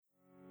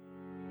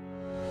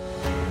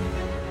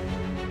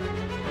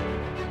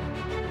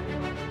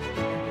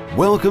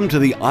Welcome to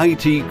the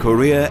IT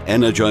Career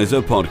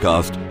Energizer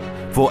podcast.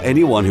 For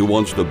anyone who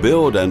wants to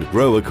build and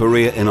grow a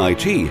career in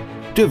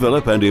IT,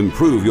 develop and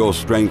improve your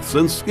strengths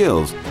and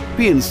skills,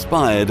 be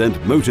inspired and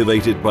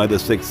motivated by the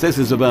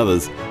successes of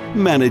others,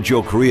 manage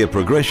your career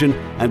progression,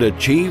 and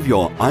achieve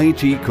your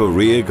IT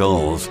career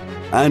goals.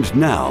 And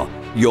now,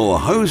 your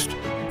host,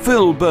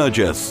 Phil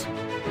Burgess.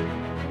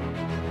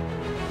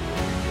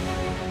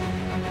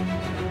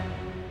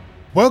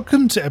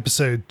 Welcome to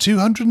episode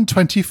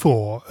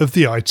 224 of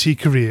the IT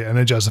Career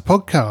Energizer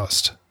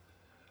podcast.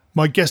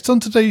 My guest on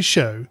today's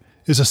show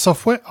is a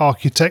software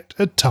architect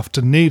at Tuft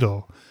 &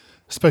 Needle,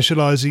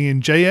 specializing in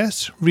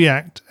JS,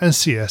 React, and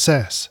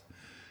CSS.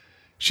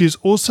 She is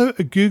also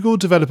a Google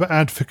Developer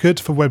Advocate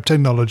for Web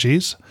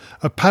Technologies,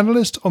 a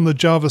panelist on the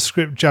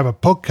JavaScript Jabber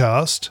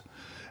podcast,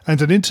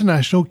 and an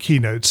international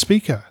keynote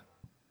speaker.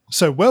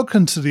 So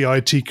welcome to the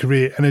IT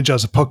Career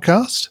Energizer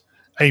podcast,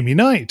 Amy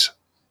Knight.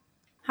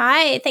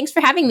 Hi, thanks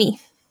for having me.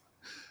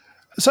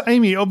 So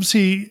Amy,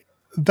 obviously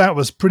that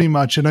was pretty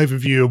much an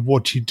overview of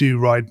what you do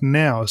right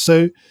now.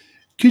 So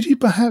could you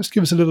perhaps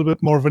give us a little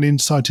bit more of an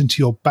insight into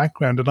your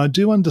background? And I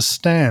do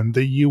understand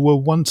that you were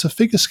once a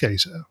figure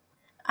skater.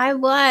 I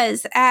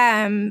was.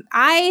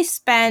 I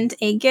spent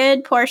a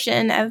good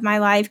portion of my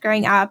life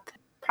growing up,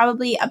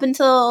 probably up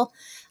until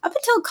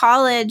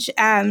college,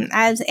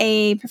 as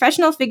a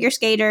professional figure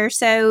skater.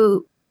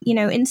 So, you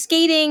know, in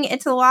skating,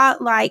 it's a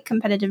lot like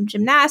competitive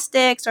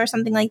gymnastics or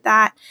something like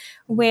that,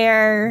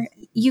 where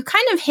you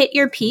kind of hit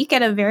your peak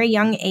at a very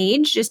young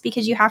age just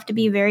because you have to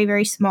be very,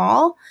 very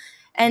small.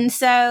 And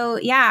so,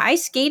 yeah, I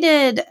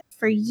skated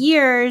for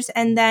years,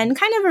 and then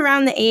kind of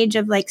around the age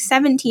of like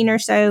 17 or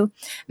so,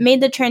 made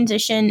the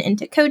transition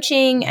into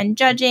coaching and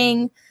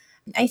judging.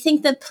 I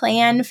think the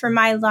plan for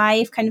my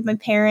life, kind of my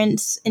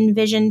parents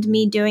envisioned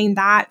me doing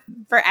that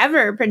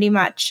forever, pretty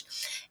much.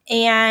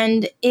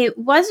 And it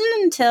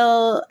wasn't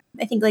until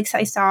I think like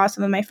I saw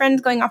some of my friends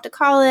going off to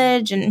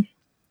college, and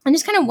I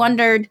just kind of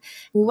wondered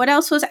what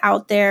else was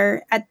out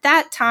there. At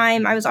that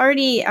time, I was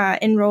already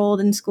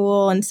enrolled in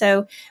school, and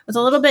so it was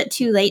a little bit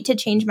too late to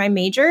change my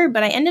major,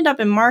 but I ended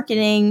up in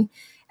marketing,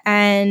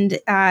 and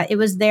it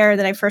was there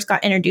that I first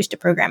got introduced to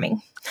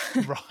programming.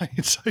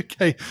 Right.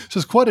 Okay. So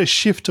it's quite a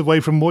shift away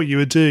from what you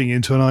were doing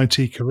into an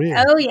IT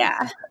career. Oh,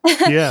 yeah.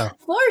 Yeah.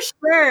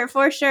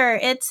 For sure.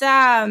 It's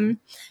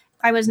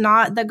I was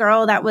not the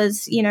girl that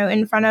was, you know,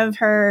 in front of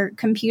her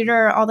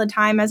computer all the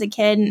time as a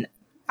kid.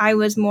 I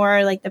was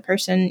more like the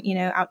person, you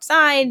know,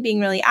 outside, being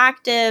really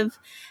active.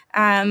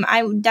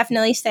 I would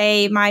definitely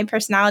say my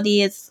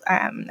personality is,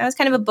 I was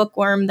kind of a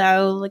bookworm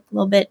though, like a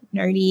little bit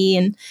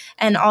nerdy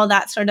and all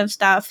that sort of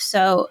stuff.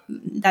 So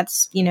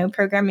that's, you know,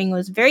 programming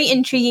was very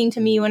intriguing to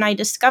me when I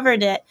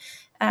discovered it.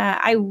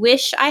 I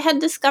wish I had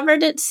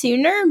discovered it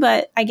sooner,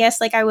 but I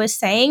guess like I was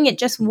saying, it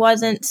just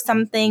wasn't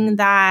something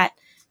that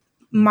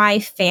my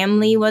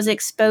family was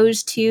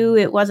exposed to.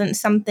 It wasn't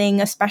something,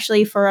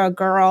 especially for a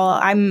girl.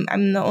 I'm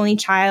the only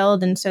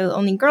child, and so the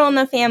only girl in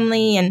the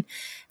family. And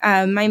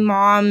my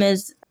mom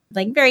is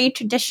like very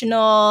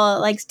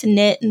traditional, likes to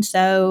knit and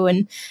sew.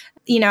 And,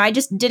 you know, I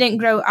just didn't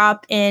grow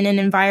up in an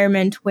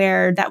environment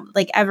where that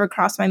like ever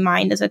crossed my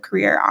mind as a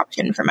career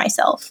option for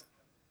myself.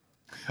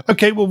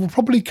 Okay, well, we'll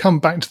probably come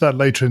back to that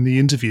later in the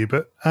interview,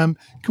 but can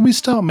we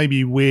start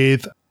maybe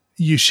with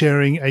you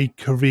sharing a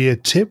career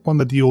tip, one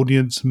that the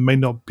audience may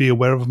not be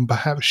aware of and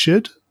perhaps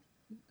should?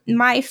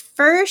 My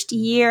first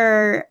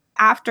year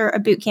after a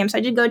boot camp, so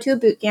I did go to a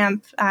boot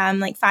camp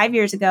like 5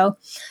 years ago,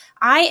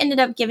 I ended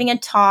up giving a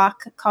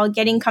talk called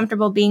Getting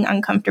Comfortable Being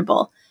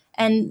Uncomfortable.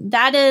 And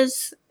that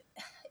is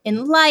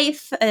in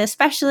life,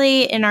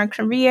 especially in our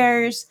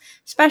careers,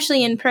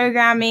 especially in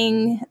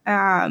programming,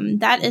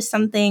 that is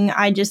something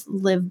I just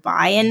live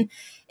by. And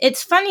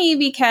it's funny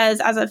because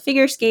as a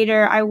figure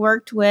skater, I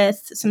worked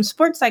with some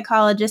sports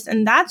psychologists,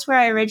 and that's where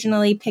I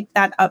originally picked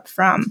that up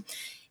from,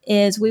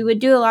 is we would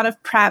do a lot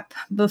of prep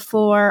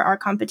before our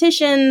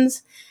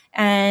competitions.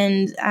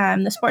 And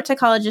the sports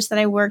psychologist that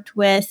I worked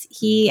with,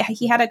 he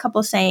had a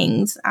couple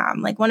sayings.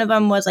 Like one of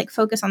them was like,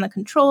 focus on the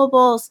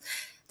controllables.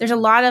 There's a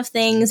lot of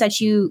things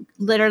that you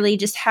literally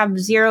just have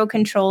zero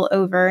control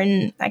over.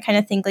 And I kind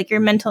of think like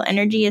your mental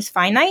energy is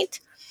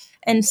finite.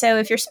 And so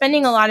if you're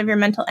spending a lot of your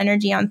mental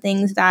energy on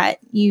things that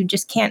you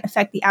just can't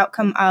affect the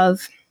outcome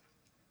of,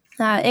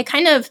 it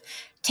kind of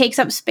takes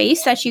up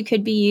space that you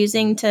could be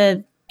using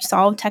to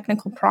solve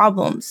technical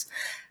problems.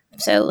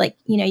 So like,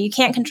 you know, you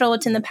can't control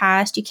what's in the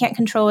past. You can't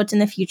control what's in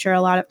the future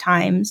a lot of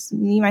times.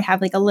 You might have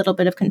like a little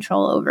bit of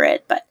control over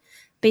it, but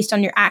based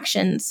on your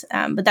actions.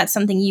 But that's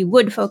something you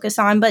would focus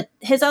on. But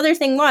his other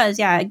thing was,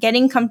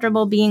 getting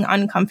comfortable being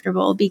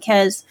uncomfortable,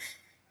 because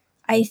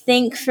I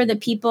think for the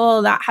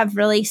people that have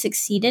really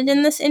succeeded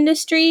in this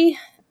industry,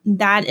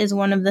 that is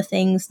one of the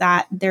things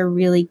that they're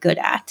really good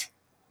at.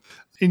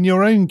 In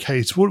your own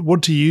case,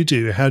 what do you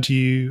do? How do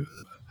you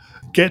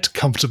get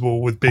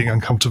comfortable with being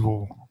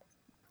uncomfortable?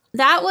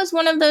 That was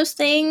one of those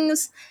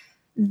things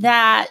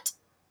that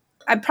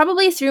I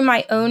probably through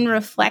my own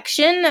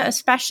reflection,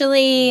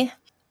 especially,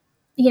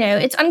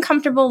 it's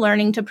uncomfortable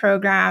learning to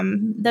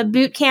program. The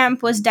boot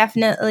camp was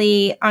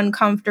definitely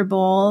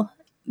uncomfortable,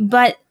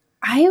 but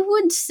I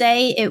would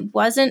say it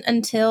wasn't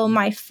until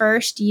my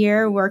first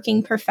year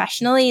working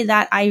professionally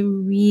that I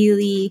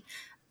really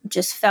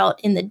just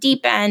felt in the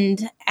deep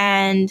end.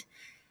 And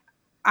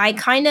I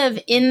kind of,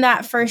 in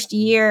that first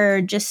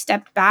year, just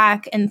stepped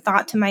back and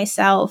thought to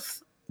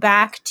myself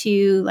back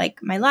to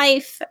like my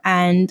life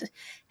and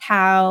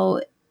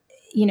how,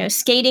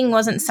 skating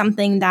wasn't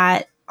something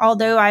that,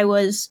 although I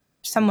was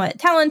somewhat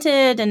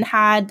talented and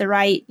had the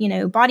right,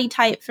 body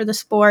type for the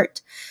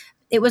sport,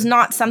 it was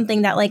not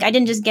something that like I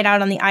didn't just get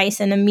out on the ice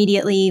and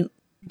immediately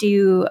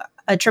do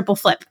a triple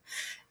flip.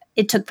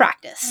 It took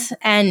practice,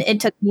 and it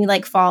took me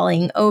like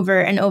falling over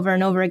and over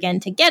and over again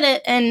to get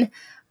it. And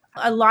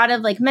a lot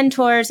of like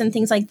mentors and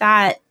things like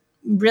that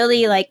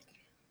really like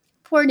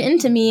poured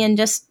into me and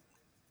just,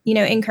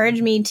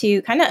 encouraged me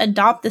to kind of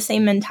adopt the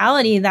same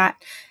mentality that,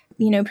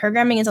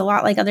 programming is a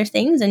lot like other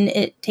things, and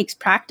it takes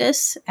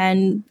practice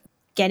and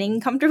getting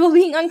comfortable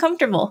being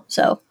uncomfortable.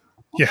 So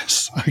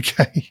yes,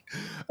 okay.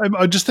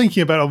 I'm just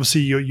thinking about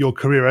obviously your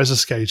career as a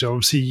skater.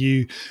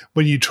 Obviously,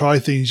 when you try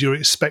things, you're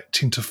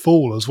expecting to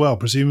fall as well,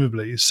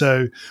 presumably.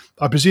 So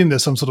I presume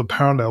there's some sort of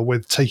parallel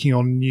with taking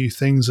on new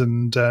things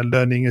and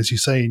learning, as you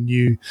say,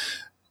 new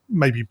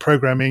maybe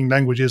programming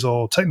languages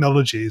or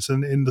technologies.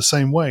 And in the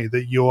same way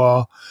that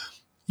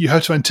you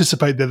have to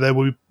anticipate that there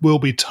will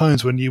be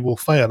times when you will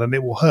fail and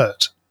it will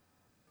hurt.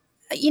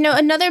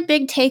 Another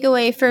big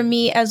takeaway for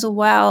me as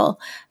well,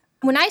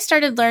 when I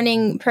started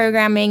learning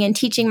programming and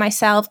teaching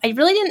myself, I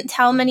really didn't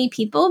tell many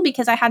people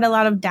because I had a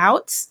lot of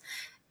doubts,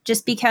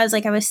 just because,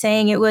 like I was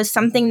saying, it was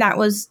something that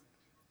was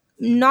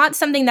not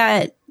something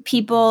that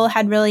people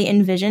had really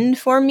envisioned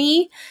for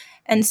me.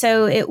 And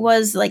so it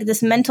was like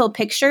this mental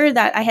picture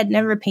that I had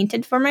never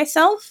painted for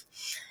myself.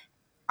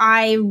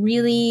 I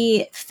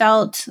really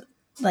felt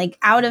like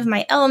out of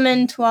my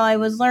element while I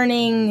was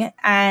learning,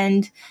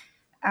 and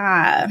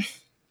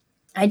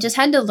I just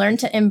had to learn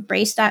to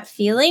embrace that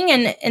feeling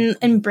and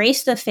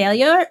embrace the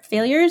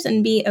failures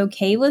and be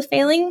okay with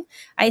failing.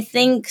 I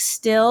think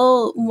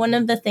still one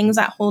of the things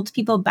that holds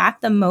people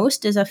back the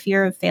most is a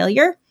fear of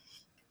failure.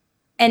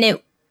 And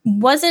it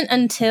wasn't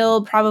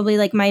until probably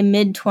like my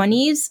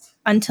mid-20s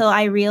until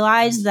I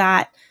realized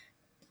that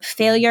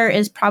failure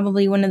is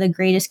probably one of the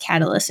greatest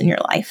catalysts in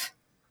your life.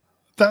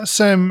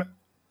 That's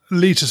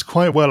leads us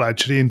quite well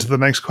actually into the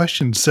next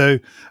question. So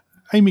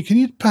Amy, can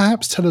you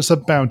perhaps tell us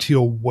about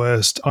your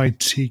worst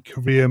IT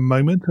career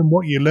moment and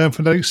what you learned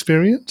from that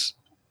experience?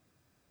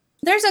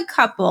 There's a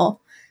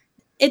couple.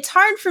 It's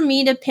hard for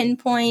me to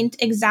pinpoint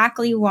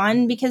exactly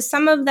one because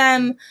some of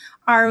them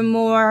are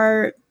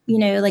more,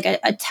 like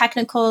a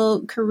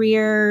technical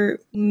career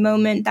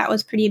moment that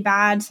was pretty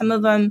bad. Some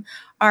of them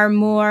are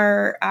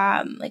more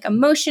like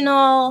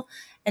emotional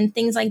and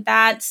things like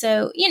that.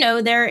 So,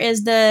 there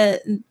is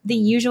the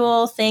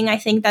usual thing. I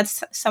think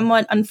that's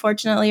somewhat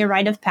unfortunately a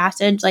rite of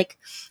passage, like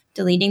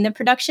deleting the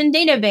production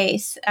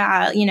database.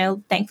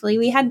 Thankfully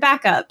we had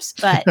backups,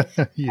 but,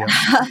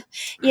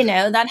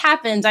 that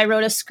happens. I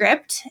wrote a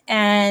script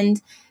and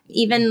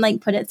even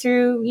like put it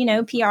through,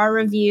 PR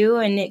review,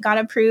 and it got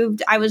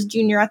approved. I was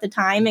junior at the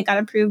time. It got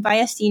approved by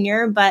a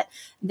senior, but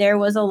there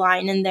was a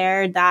line in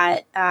there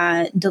that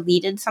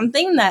deleted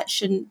something that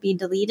shouldn't be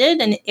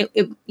deleted. And it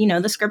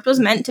the script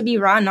was meant to be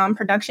run on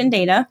production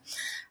data.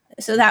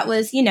 So that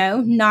was,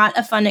 not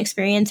a fun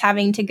experience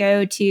having to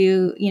go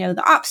to,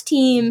 the ops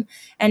team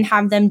and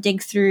have them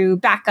dig through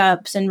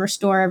backups and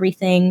restore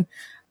everything.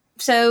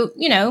 So,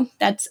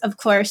 that's of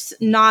course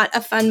not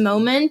a fun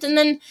moment. And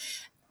then,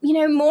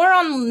 more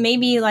on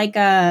maybe like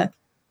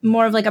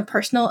more of like a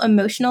personal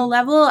emotional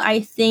level,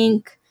 I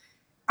think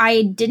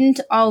I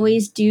didn't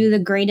always do the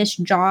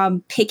greatest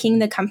job picking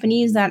the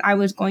companies that I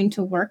was going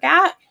to work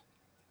at.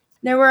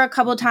 There were a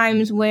couple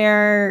times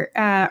where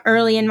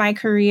early in my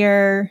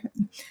career,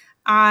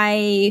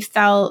 I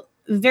felt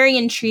very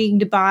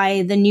intrigued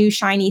by the new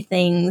shiny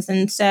things.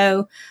 And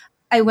so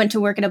I went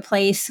to work at a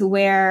place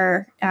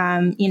where,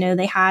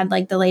 they had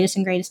like the latest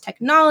and greatest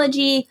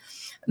technology,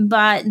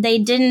 but they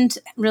didn't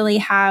really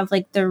have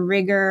like the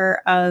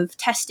rigor of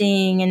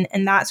testing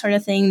and that sort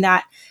of thing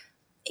that,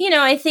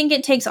 I think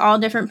it takes all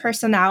different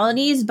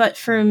personalities. But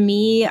for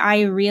me,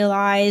 I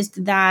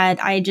realized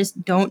that I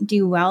just don't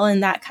do well in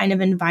that kind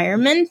of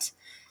environment.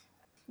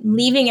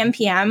 Leaving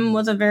NPM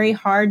was a very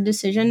hard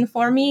decision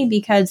for me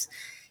because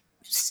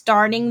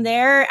starting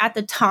there at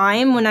the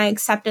time when I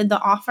accepted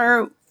the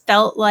offer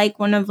felt like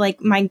one of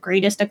like my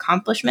greatest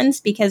accomplishments,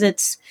 because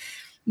it's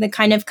the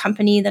kind of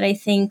company that I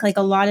think like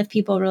a lot of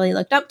people really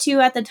looked up to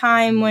at the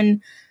time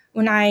when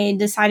I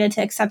decided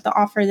to accept the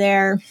offer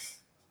there.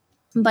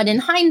 But in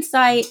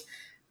hindsight,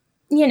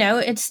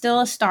 it's still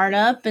a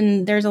startup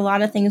and there's a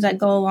lot of things that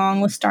go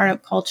along with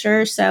startup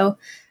culture. So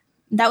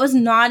that was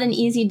not an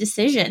easy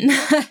decision,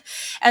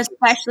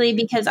 especially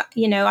because,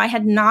 I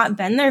had not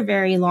been there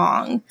very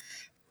long.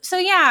 So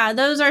yeah,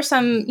 those are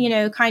some,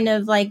 kind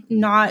of like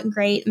not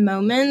great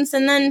moments.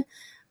 And then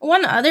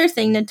one other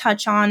thing to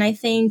touch on, I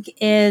think,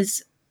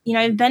 is,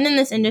 I've been in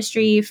this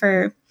industry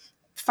for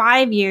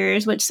 5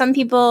 years, which some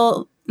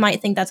people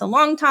might think that's a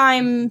long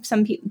time. To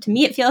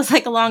me, it feels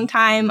like a long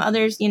time.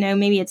 Others,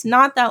 maybe it's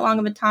not that long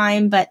of a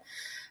time, but,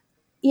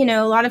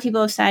 a lot of people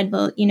have said,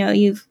 well,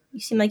 you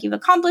seem like you've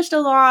accomplished a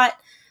lot,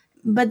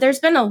 but there's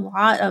been a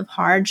lot of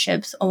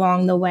hardships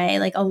along the way,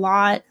 like a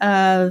lot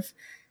of,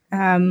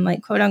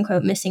 like quote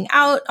unquote, missing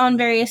out on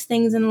various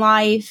things in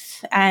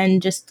life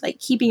and just like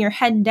keeping your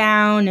head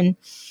down, and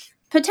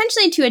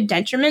potentially to a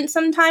detriment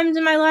sometimes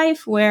in my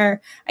life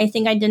where I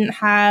think I didn't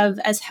have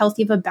as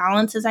healthy of a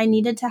balance as I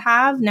needed to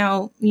have.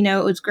 Now,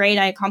 it was great.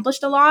 I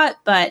accomplished a lot,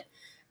 but,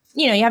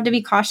 you have to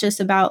be cautious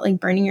about like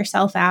burning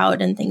yourself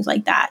out and things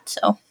like that.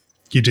 So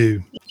you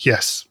do.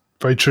 Yes,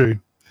 very true.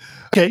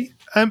 Okay.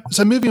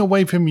 So moving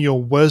away from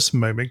your worst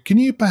moment, can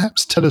you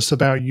perhaps tell us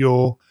about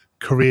your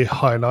career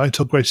highlight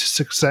or greatest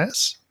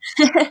success?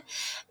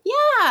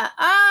 Yeah.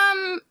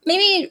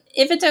 Maybe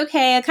if it's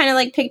okay, I kind of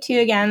like pick two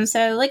again.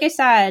 So like I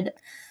said,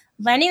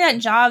 landing that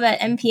job at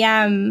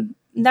NPM,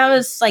 that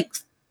was like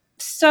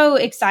so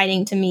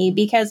exciting to me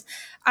because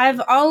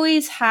I've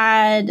always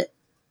had,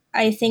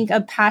 I think,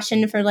 a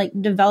passion for like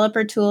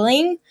developer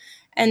tooling.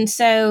 And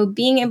so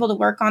being able to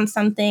work on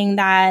something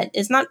that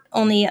is not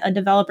only a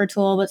developer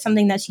tool, but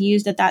something that's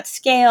used at that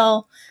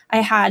scale, I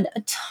had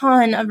a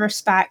ton of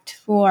respect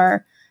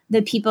for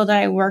the people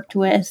that I worked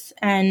with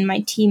and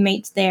my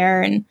teammates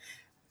there, and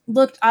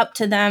looked up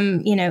to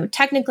them,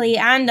 technically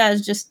and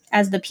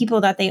as the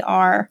people that they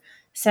are.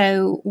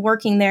 So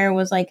working there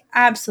was like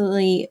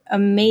absolutely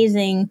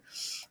amazing.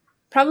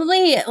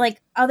 Probably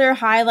like other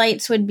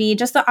highlights would be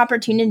just the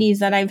opportunities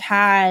that I've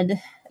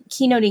had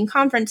keynoting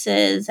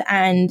conferences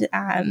and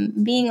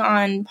being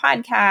on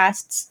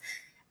podcasts.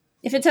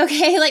 If it's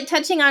okay, like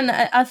touching on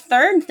a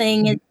third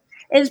thing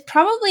is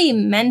probably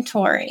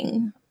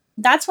mentoring.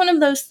 That's one of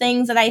those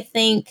things that I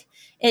think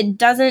it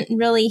doesn't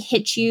really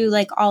hit you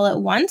like all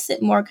at once.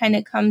 It more kind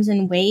of comes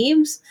in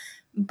waves,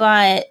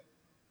 but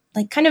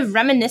like kind of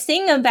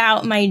reminiscing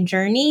about my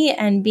journey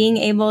and being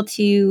able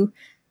to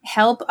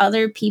help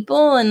other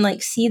people and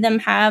like see them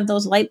have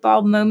those light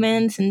bulb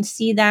moments and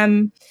see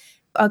them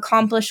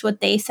accomplish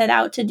what they set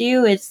out to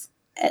do is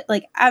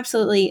like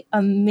absolutely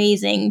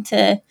amazing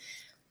to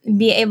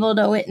be able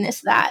to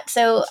witness that.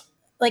 So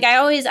like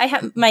I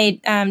have my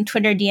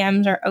Twitter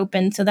DMs are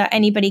open so that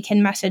anybody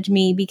can message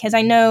me, because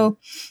I know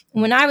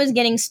when I was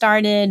getting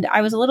started,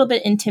 I was a little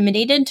bit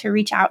intimidated to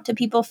reach out to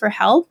people for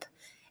help.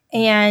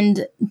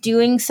 And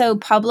doing so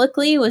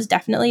publicly was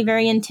definitely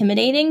very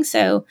intimidating.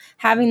 So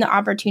having the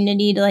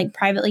opportunity to like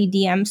privately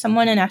DM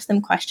someone and ask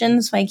them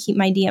questions, so I keep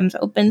my DMs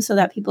open so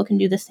that people can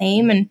do the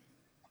same. And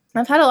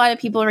I've had a lot of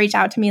people reach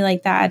out to me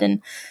like that.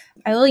 And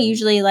I will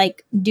usually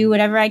like do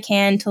whatever I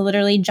can to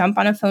literally jump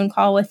on a phone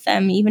call with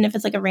them, even if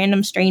it's like a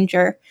random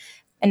stranger,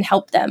 and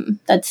help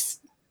them.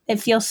 It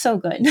feels so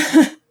good.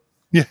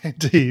 Yeah,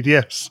 indeed.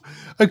 Yes.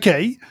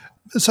 Okay.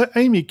 So,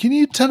 Amy, can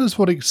you tell us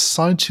what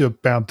excites you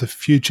about the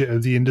future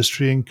of the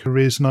industry and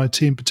careers in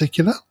IT in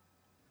particular?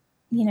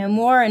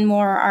 More and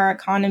more our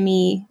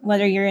economy,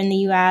 whether you're in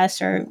the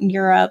US or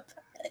Europe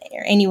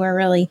or anywhere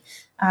really,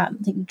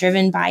 like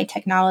driven by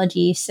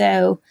technology.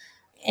 So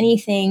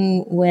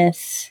anything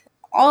with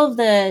all of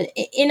the,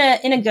 in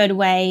a good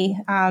way,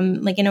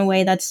 like in a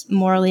way that's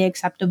morally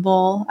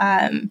acceptable,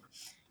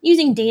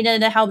 using data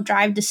to help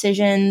drive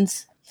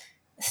decisions,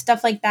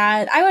 stuff like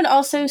that. I would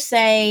also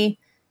say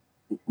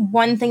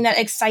one thing that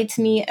excites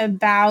me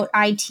about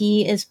IT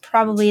is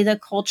probably the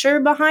culture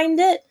behind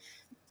it.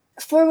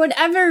 For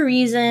whatever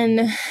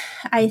reason,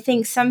 I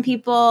think some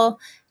people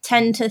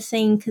tend to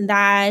think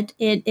that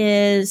it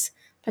is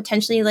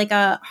potentially like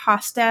a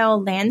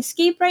hostile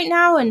landscape right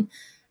now. And,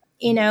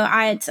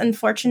 it's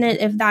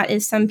unfortunate if that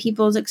is some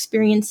people's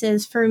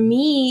experiences. For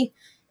me,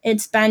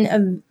 it's been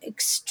an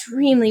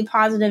extremely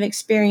positive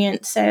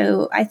experience.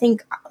 So I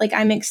think like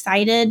I'm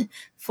excited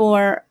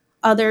for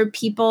other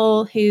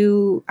people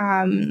who,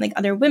 like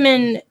other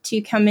women,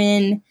 to come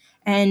in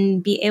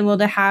and be able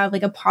to have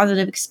like a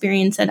positive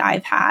experience that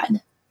I've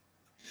had.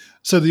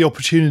 So the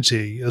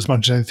opportunity as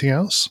much as anything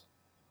else?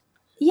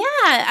 Yeah,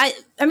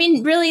 I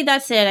mean, really,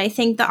 that's it. I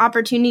think the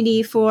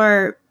opportunity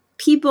for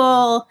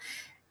people,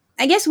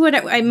 I guess what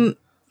I'm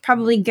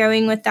probably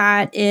going with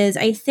that is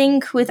I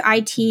think with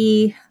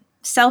IT,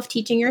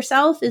 self-teaching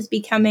yourself is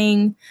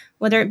becoming,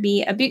 whether it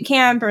be a boot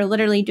camp or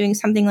literally doing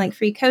something like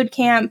Free Code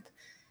Camp,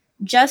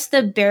 just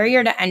the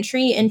barrier to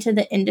entry into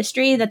the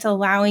industry that's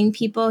allowing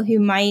people who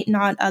might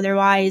not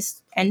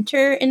otherwise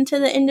enter into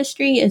the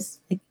industry is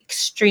like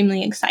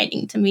extremely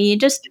exciting to me.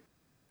 Just,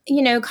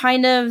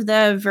 kind of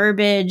the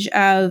verbiage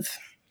of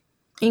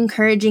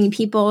encouraging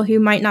people who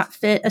might not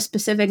fit a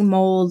specific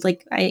mold.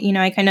 Like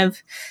I kind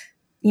of,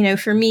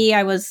 for me,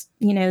 I was,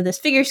 this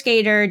figure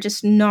skater,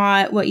 just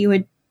not what you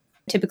would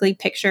typically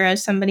picture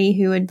as somebody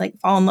who would like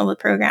fall in love with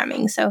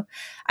programming. So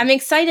I'm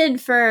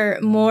excited for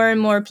more and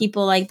more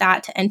people like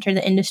that to enter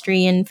the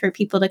industry and for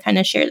people to kind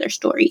of share their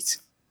stories.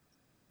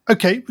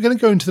 Okay, we're going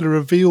to go into the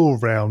reveal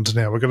round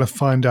now. We're going to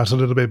find out a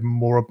little bit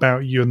more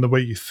about you and the way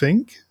you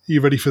think. Are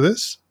you ready for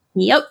this?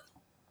 Yep.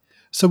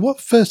 So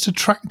what first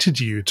attracted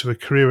you to a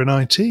career in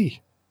IT?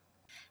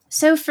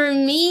 So for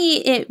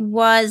me, it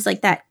was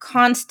like that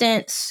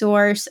constant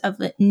source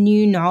of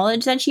new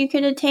knowledge that you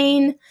could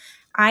attain.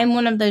 I'm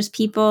one of those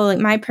people, like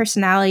my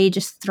personality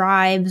just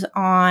thrives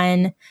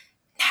on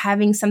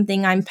having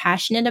something I'm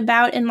passionate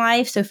about in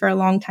life. So for a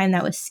long time,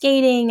 that was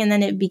skating, and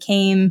then it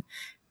became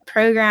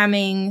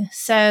programming.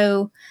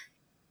 So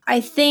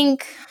I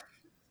think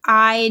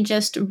I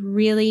just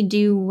really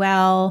do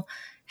well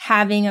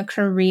having a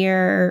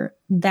career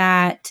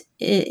that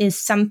is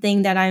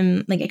something that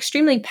I'm like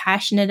extremely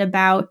passionate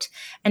about.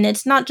 And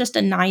it's not just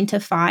a 9 to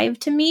 5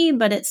 to me,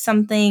 but it's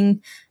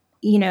something,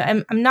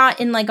 I'm not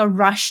in like a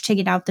rush to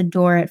get out the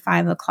door at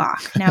 5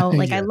 o'clock. Now,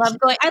 like Yes.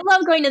 I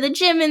love going to the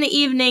gym in the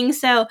evening.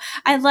 So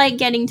I like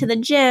getting to the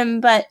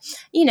gym, but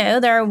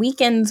there are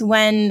weekends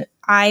when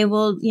I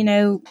will,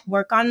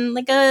 work on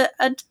like a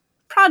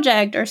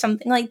project or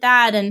something like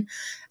that. And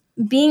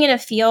being in a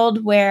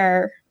field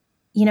where,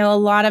 a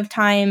lot of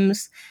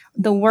times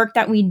the work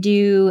that we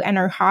do and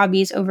our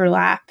hobbies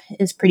overlap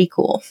is pretty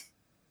cool.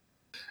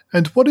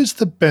 And what is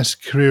the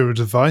best career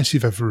advice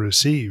you've ever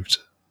received?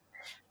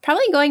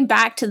 Probably going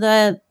back to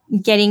the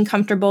getting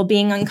comfortable,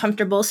 being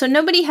uncomfortable. So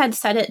nobody had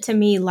said it to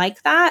me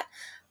like that,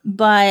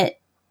 but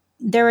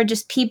there were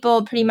just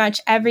people pretty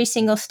much every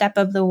single step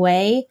of the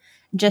way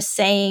just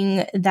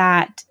saying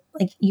that,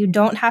 like, you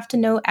don't have to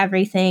know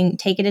everything.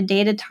 Take it a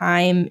day at a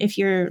time. If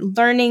you're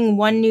learning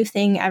one new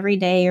thing every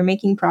day, you're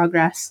making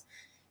progress.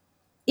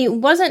 It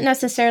wasn't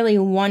necessarily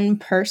one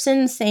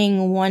person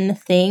saying one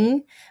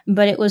thing,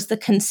 but it was the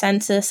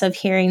consensus of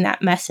hearing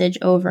that message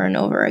over and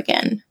over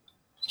again.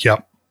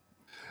 Yep.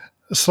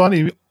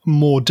 Slightly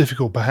more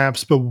difficult,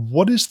 perhaps, but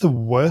what is the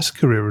worst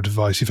career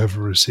advice you've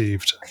ever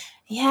received?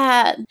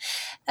 Yeah.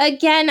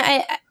 Again,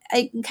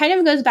 I kind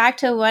of goes back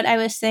to what I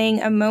was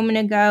saying a moment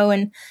ago,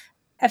 and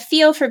a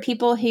feel for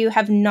people who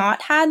have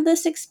not had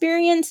this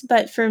experience.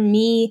 But for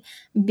me,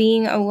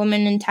 being a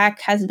woman in tech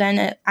has been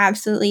an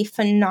absolutely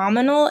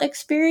phenomenal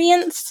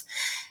experience.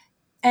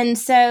 And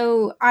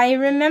so I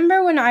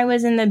remember when I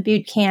was in the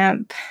boot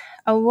camp,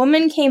 a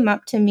woman came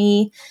up to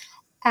me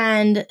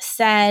and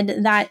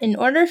said that in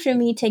order for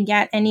me to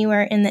get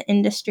anywhere in the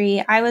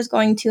industry, I was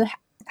going to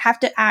have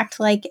to act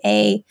like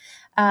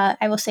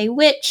I will say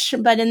witch,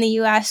 but in the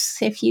US,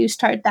 if you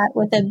start that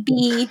with a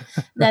B,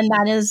 then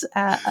that is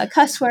a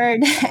cuss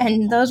word.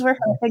 And those were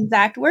her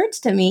exact words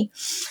to me.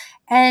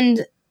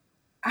 And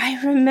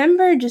I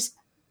remember just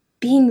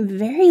being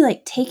very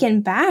like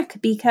taken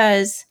back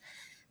because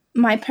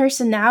my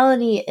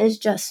personality is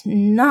just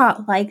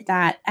not like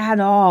that at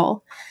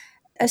all.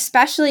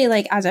 Especially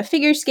like as a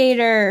figure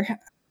skater,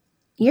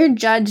 you're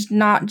judged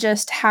not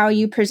just how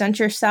you present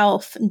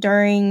yourself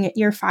during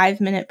your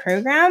 5-minute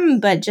program,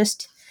 but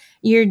just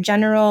your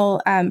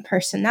general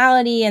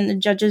personality, and the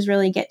judges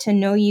really get to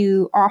know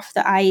you off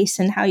the ice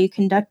and how you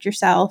conduct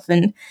yourself.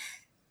 And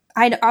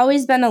I'd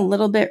always been a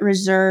little bit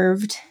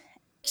reserved.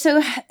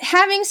 So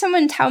having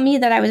someone tell me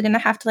that I was going to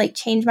have to like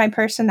change my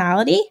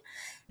personality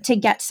to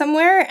get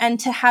somewhere, and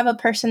to have a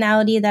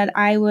personality that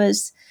I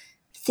was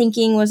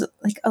thinking was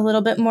like a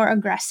little bit more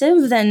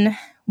aggressive than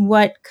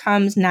what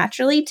comes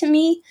naturally to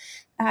me,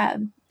 that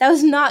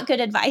was not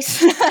good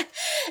advice.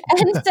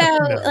 And so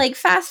No. like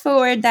fast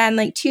forward then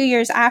like 2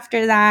 years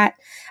after that,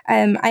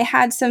 I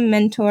had some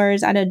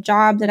mentors at a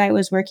job that I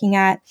was working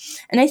at,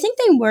 and I think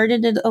they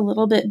worded it a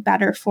little bit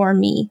better for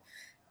me.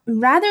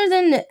 Rather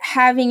than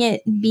having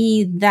it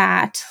be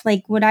that,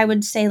 like what I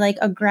would say like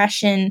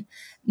aggression,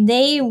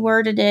 they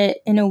worded it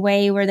in a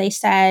way where they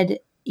said,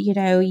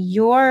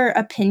 your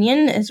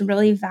opinion is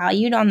really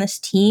valued on this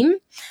team.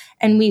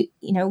 And we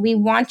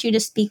want you to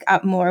speak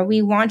up more.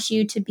 We want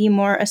you to be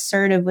more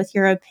assertive with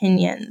your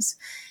opinions.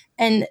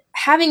 And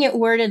having it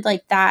worded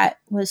like that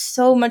was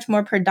so much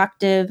more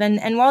productive.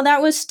 And while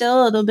that was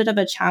still a little bit of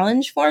a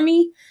challenge for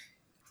me,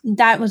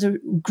 that was a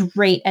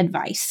great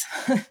advice.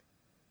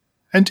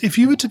 And if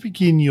you were to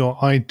begin your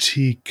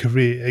IT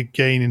career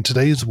again in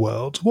today's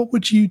world, what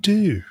would you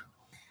do?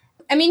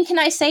 I mean, can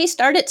I say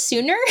start it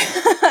sooner?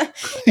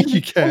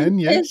 You can,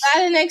 yes. Is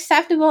that an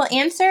acceptable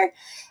answer?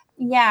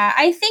 Yeah,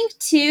 I think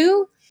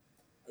too,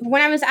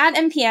 when I was at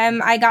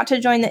NPM, I got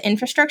to join the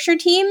infrastructure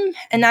team,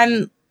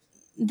 and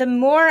the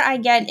more I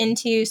get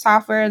into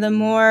software, the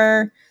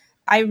more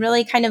I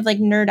really kind of like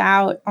nerd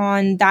out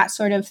on that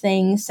sort of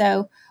thing.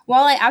 So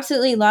while I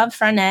absolutely love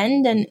front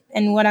end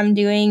and what I'm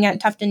doing at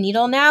Tuft &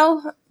 Needle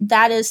now,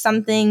 that is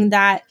something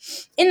that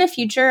in the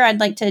future I'd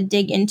like to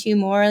dig into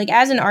more. Like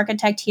as an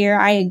architect here,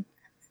 I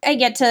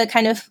get to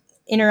kind of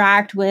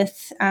interact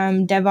with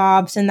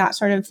DevOps and that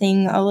sort of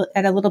thing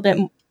at a little bit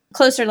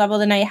closer level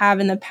than I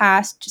have in the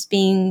past, just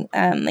being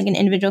like an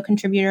individual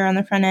contributor on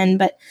the front end.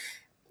 But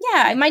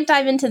yeah, I might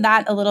dive into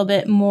that a little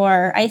bit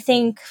more. I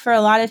think for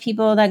a lot of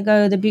people that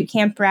go the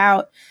bootcamp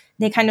route,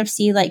 they kind of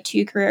see like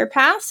 2 career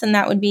paths, and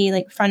that would be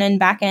like front end,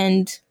 back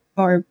end,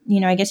 or,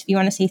 I guess if you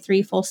want to say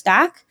 3 full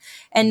stack.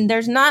 And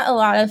there's not a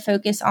lot of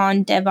focus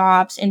on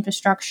DevOps,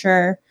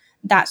 infrastructure,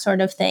 that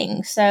sort of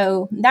thing.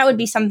 So that would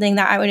be something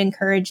that I would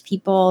encourage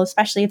people,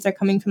 especially if they're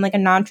coming from like a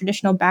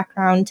non-traditional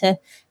background, to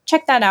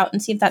check that out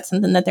and see if that's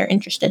something that they're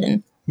interested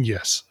in.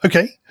 Yes.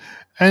 Okay.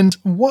 And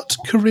what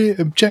career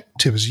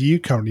objectives are you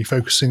currently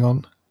focusing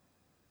on?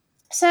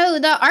 So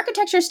the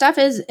architecture stuff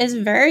is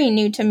very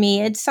new to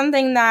me. It's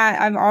something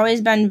that I've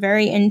always been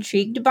very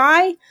intrigued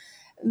by,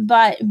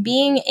 but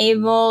being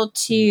able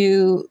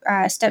to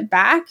step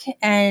back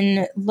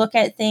and look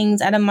at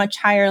things at a much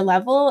higher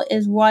level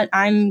is what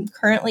I'm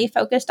currently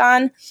focused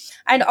on.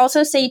 I'd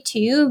also say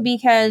too,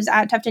 because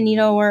at Tufted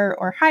Needle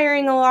we're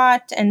hiring a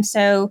lot, and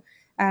so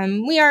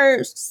we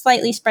are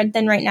slightly spread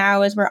thin right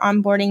now as we're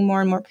onboarding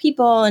more and more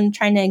people and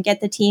trying to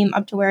get the team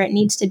up to where it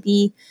needs to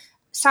be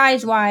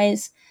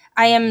size-wise.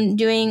 I am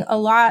doing a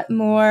lot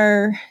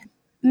more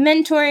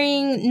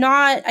mentoring.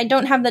 I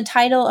don't have the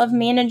title of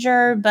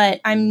manager, but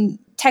I'm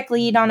tech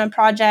lead on a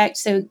project.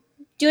 So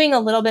doing a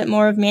little bit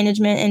more of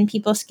management and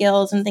people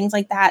skills and things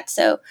like that.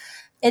 So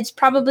it's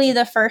probably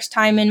the first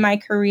time in my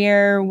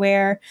career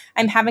where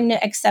I'm having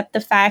to accept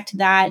the fact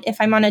that if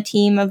I'm on a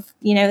team of,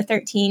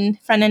 13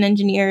 front-end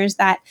engineers,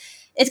 that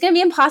it's going to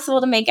be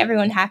impossible to make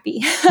everyone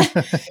happy.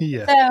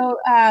 Yeah.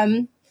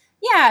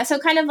 So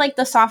kind of like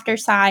the softer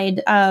side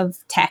of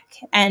tech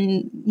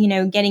and,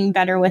 getting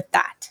better with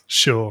that.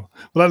 Sure.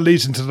 Well, that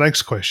leads into the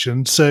next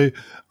question. So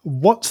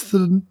what's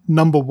the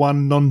number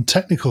one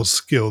non-technical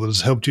skill that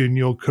has helped you in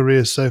your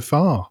career so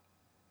far?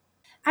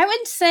 I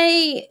would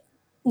say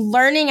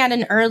learning at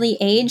an early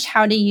age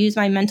how to use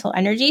my mental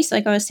energy. So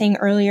like I was saying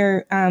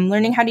earlier,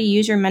 learning how to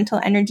use your mental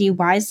energy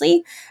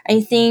wisely.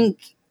 I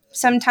think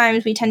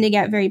sometimes we tend to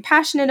get very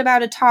passionate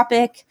about a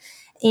topic.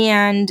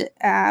 And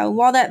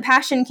while that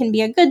passion can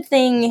be a good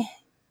thing,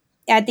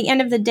 at the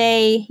end of the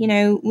day,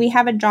 we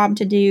have a job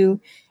to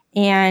do.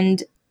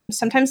 And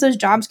sometimes those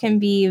jobs can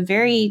be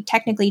very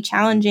technically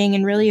challenging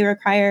and really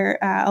require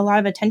a lot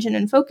of attention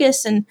and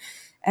focus. And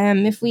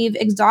if we've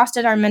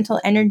exhausted our mental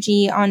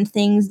energy on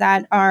things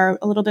that are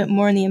a little bit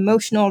more in the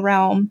emotional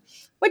realm,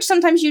 which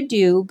sometimes you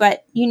do,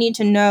 but you need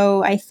to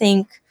know, I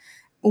think,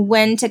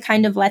 when to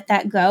kind of let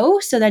that go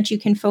so that you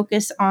can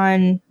focus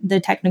on the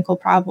technical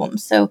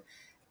problems. So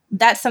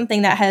that's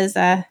something that has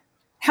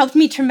helped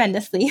me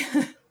tremendously.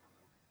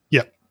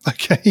 Yeah.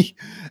 Okay.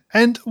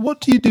 And what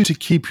do you do to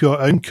keep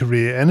your own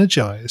career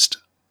energized?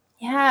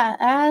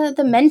 Yeah,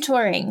 the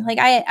mentoring. Like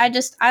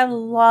I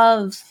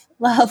love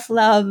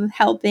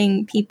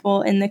helping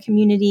people in the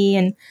community.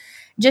 And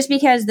just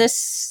because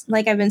this,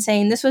 like I've been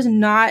saying, this was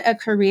not a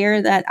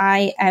career that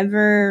I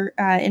ever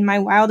in my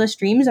wildest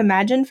dreams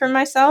imagined for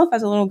myself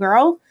as a little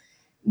girl,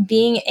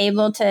 being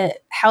able to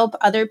help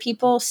other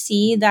people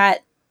see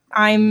that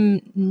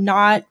I'm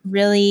not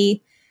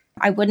really,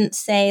 I wouldn't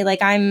say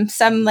like I'm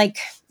some like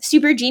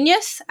super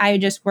genius. I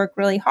just work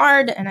really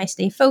hard and I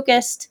stay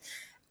focused,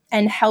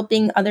 and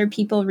helping other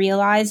people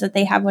realize that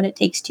they have what it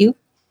takes too.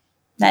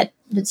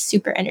 That's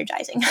super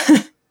energizing.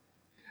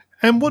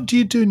 And what do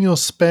you do in your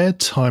spare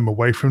time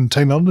away from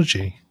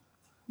technology?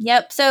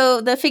 Yep. So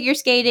the figure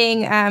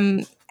skating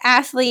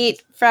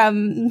athlete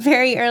from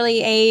very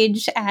early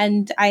age,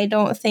 and I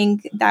don't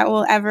think that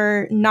will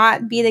ever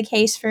not be the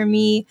case for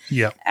me.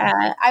 Yeah.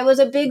 I was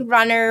a big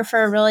runner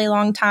for a really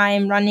long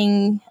time,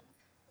 running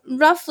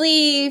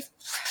roughly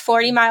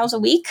 40 miles a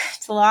week.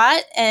 It's a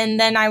lot. And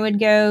then I would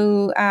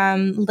go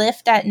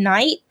lift at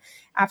night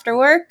after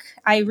work.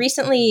 I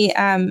recently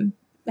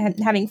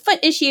having foot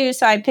issues,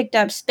 so I picked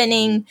up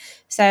spinning.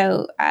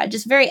 So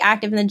just very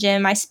active in the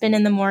gym. I spin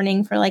in the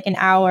morning for like an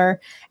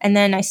hour, and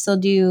then I still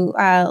do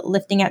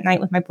lifting at night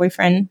with my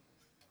boyfriend.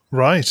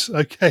 Right.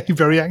 Okay.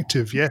 Very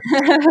active. Yeah.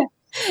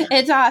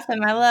 It's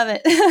awesome. I love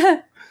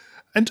it.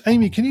 And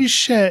Amy, can you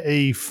share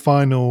a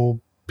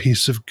final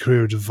piece of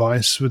career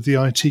advice with the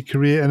IT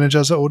Career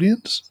Energizer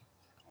audience?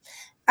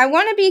 I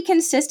want to be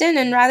consistent,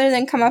 and rather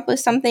than come up with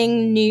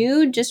something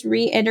new, just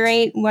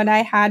reiterate what I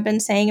had been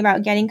saying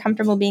about getting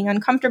comfortable being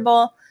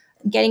uncomfortable,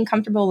 getting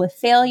comfortable with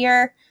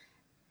failure.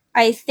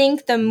 I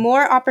think the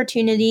more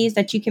opportunities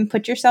that you can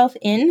put yourself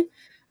in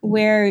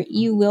where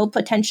you will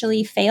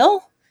potentially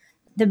fail,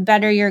 the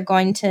better you're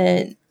going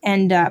to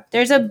end up.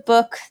 There's a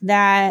book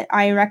that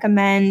I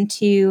recommend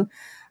to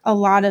a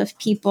lot of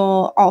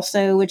people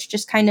also, which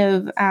just kind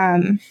of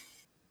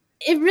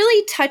it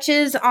really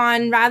touches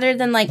on, rather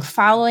than like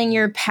following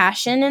your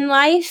passion in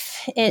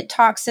life, it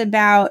talks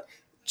about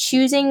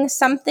choosing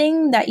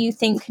something that you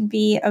think could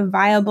be a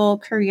viable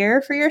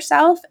career for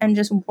yourself and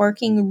just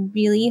working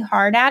really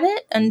hard at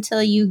it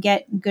until you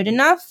get good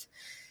enough.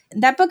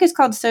 That book is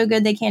called So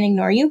Good They Can't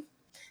Ignore You.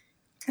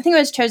 I think it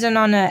was chosen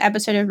on an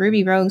episode of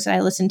Ruby Rogues that I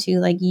listened to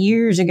like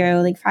years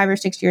ago, like 5 or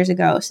 6 years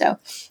ago. So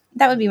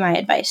that would be my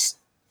advice.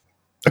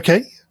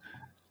 Okay.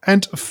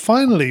 And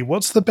finally,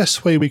 what's the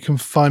best way we can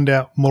find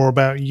out more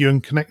about you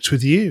and connect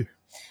with you?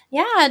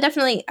 Yeah,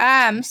 definitely.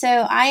 So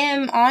I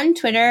am on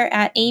Twitter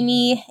at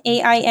Amy,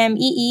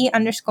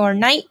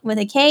 AIMEE_Knight with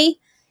a K.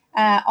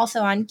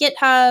 Also on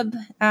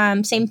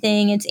GitHub. Same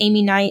thing. It's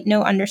Amy Knight,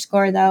 no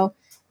underscore though.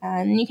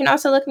 And you can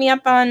also look me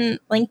up on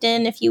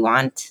LinkedIn if you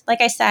want.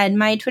 Like I said,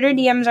 my Twitter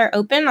DMs are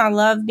open. I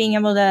love being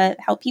able to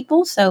help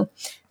people. So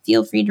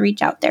feel free to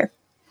reach out there.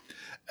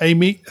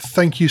 Amy,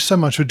 thank you so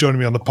much for joining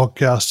me on the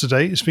podcast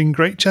today. It's been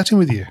great chatting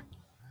with you.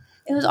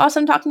 It was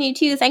awesome talking to you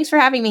too. Thanks for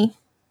having me.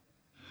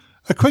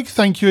 A quick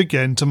thank you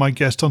again to my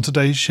guest on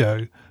today's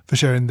show for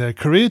sharing their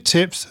career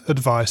tips,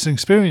 advice and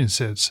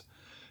experiences.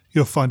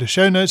 You'll find a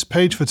show notes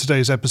page for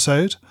today's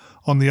episode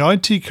on the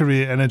IT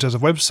Career Energizer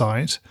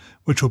website,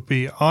 which will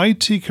be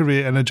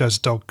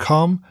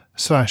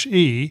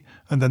itcareerenergizer.com/e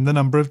and then the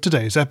number of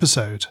today's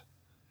episode.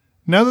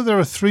 Now that there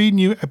are 3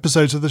 new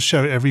episodes of the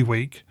show every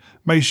week,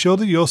 make sure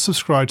that you're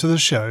subscribed to the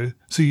show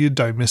so you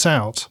don't miss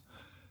out.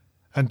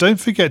 And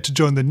don't forget to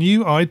join the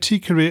new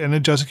IT Career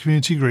Energizer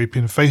community group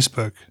in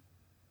Facebook.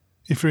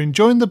 If you're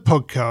enjoying the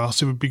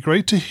podcast, it would be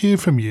great to hear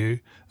from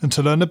you and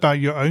to learn about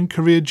your own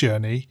career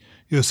journey,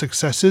 your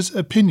successes,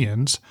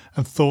 opinions,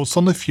 and thoughts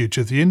on the future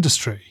of the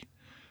industry.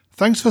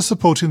 Thanks for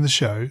supporting the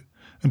show,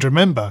 and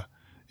remember,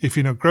 if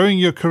you're not growing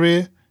your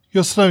career,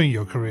 you're slowing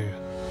your career.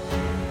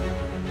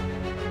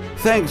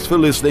 Thanks for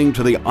listening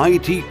to the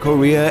IT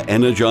Career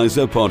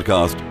Energizer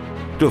podcast.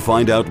 To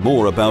find out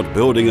more about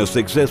building a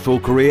successful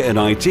career in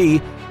IT,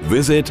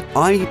 visit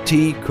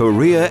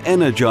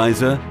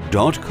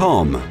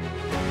itcareerenergizer.com.